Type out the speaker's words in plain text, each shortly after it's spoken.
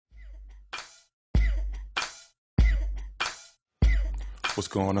What's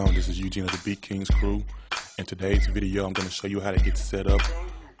going on? This is Eugene of the Beat Kings crew. In today's video, I'm going to show you how to get set up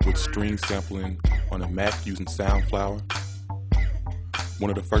with string sampling on a Mac using Soundflower. One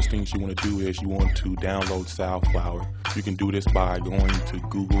of the first things you want to do is you want to download Soundflower. You can do this by going to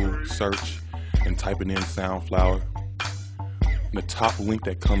Google search and typing in Soundflower. And the top link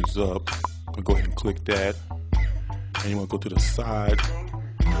that comes up, I'm going to go ahead and click that. And you want to go to the side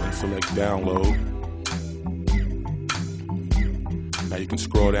and select download. Now you can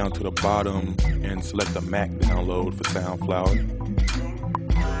scroll down to the bottom and select the Mac download for Soundflower.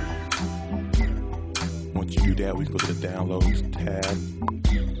 Once you do that, we can go to the Downloads tab.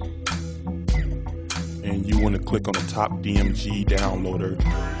 And you want to click on the top DMG downloader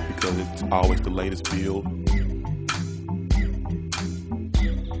because it's always the latest build.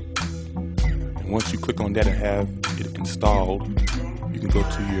 And once you click on that and have it installed, you can go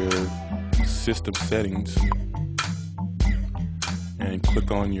to your system settings and click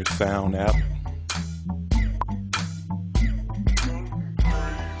on your sound app,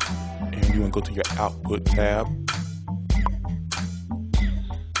 and you want to go to your output tab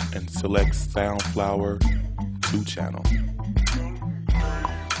and select Soundflower 2 channel.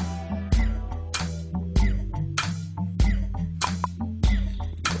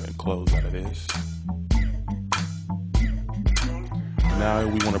 Go ahead and close out of this. Now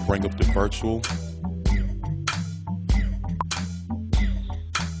we want to bring up the virtual.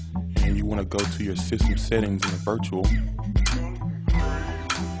 You want to go to your system settings in the virtual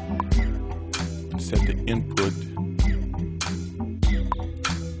and set the input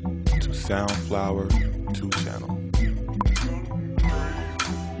to Soundflower 2 channel.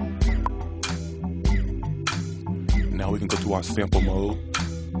 Now we can go to our sample mode.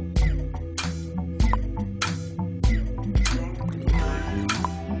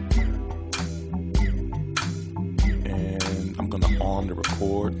 And I'm going to arm the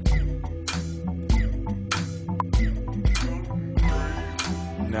record.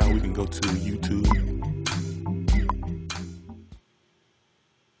 Now we can go to YouTube.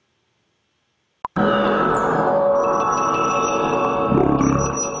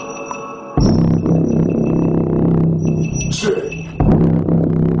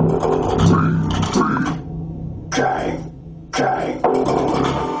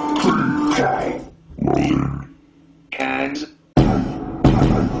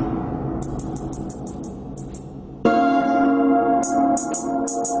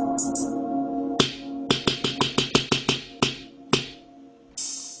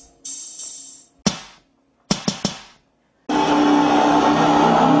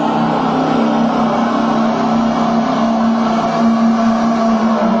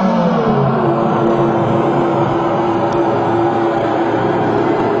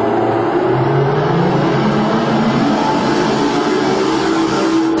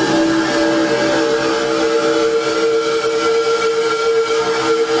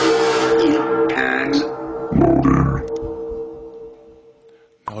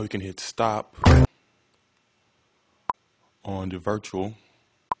 Now we can hit stop on the virtual.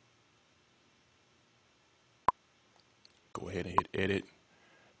 Go ahead and hit edit.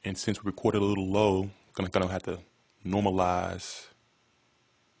 And since we recorded a little low, I'm gonna have to normalize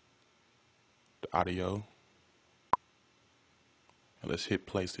the audio. And let's hit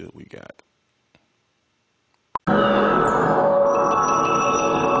play, see what we got.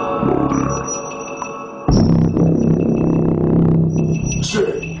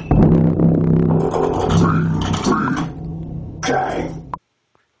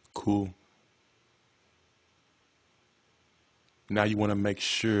 Cool. Now you want to make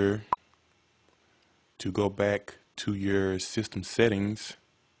sure to go back to your system settings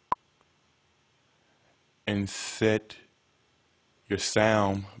and set your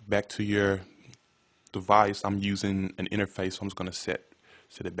sound back to your device. I'm using an interface, so I'm just going to set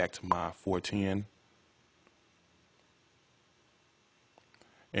it back to my 410.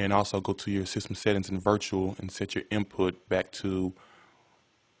 And also go to your system settings in virtual and set your input back to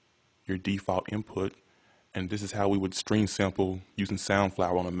your default input. And this is how we would stream sample using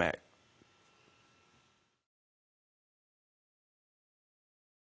Soundflower on a Mac.